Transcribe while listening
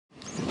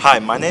Hi,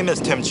 my name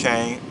is Tim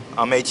Chang.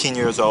 I'm 18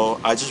 years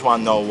old. I just want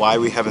to know why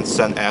we haven't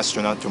sent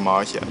astronaut to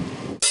Mars yet.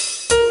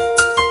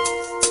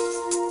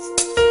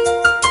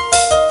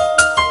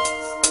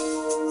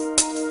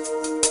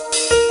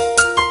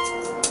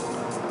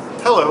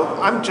 Hello,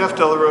 I'm Jeff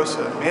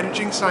Rosa,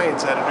 Managing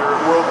Science Editor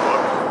at World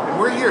Book, and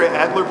we're here at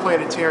Adler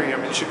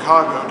Planetarium in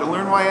Chicago to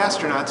learn why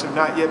astronauts have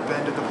not yet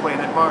been to the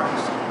planet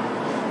Mars.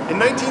 In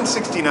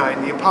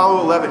 1969, the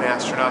Apollo 11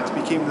 astronauts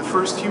became the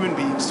first human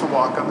beings to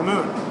walk on the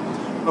moon.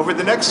 Over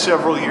the next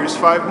several years,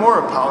 5 more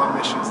Apollo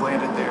missions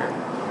landed there.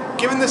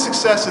 Given the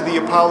success of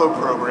the Apollo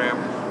program,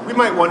 we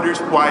might wonder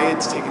why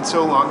it's taken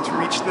so long to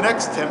reach the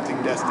next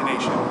tempting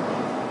destination,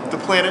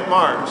 the planet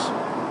Mars.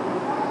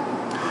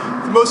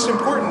 The most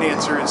important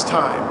answer is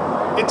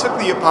time. It took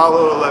the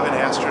Apollo 11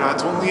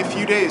 astronauts only a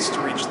few days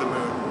to reach the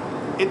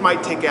moon. It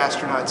might take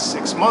astronauts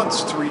 6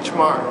 months to reach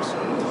Mars.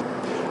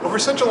 Over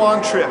such a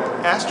long trip,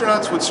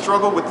 astronauts would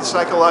struggle with the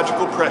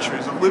psychological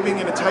pressures of living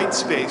in a tight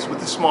space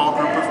with a small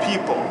group of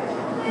people.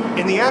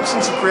 In the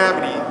absence of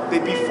gravity,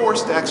 they'd be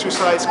forced to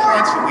exercise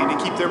constantly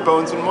to keep their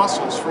bones and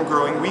muscles from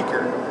growing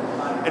weaker.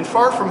 And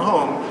far from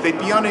home, they'd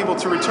be unable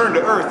to return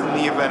to Earth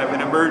in the event of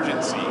an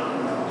emergency.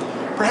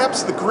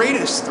 Perhaps the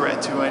greatest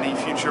threat to any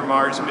future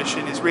Mars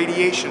mission is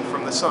radiation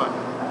from the sun.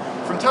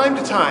 From time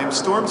to time,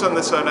 storms on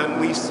the sun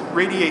unleash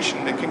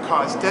radiation that can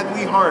cause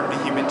deadly harm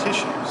to human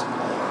tissues.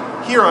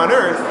 Here on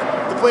Earth,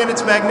 the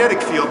planet's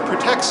magnetic field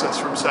protects us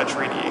from such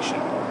radiation.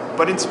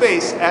 But in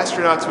space,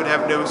 astronauts would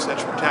have no such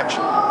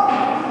protection.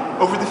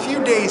 Over the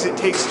few days it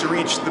takes to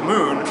reach the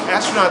moon,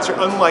 astronauts are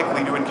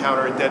unlikely to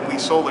encounter a deadly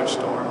solar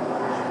storm.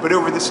 But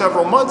over the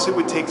several months it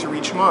would take to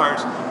reach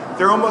Mars,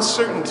 they're almost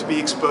certain to be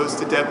exposed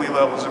to deadly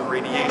levels of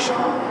radiation.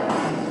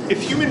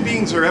 If human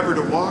beings are ever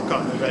to walk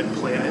on the red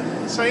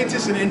planet,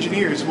 scientists and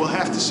engineers will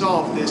have to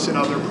solve this and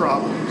other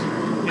problems.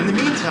 In the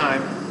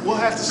meantime, we'll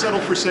have to settle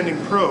for sending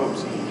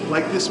probes,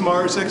 like this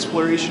Mars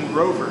exploration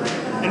rover,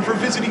 and for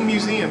visiting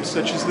museums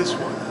such as this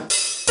one.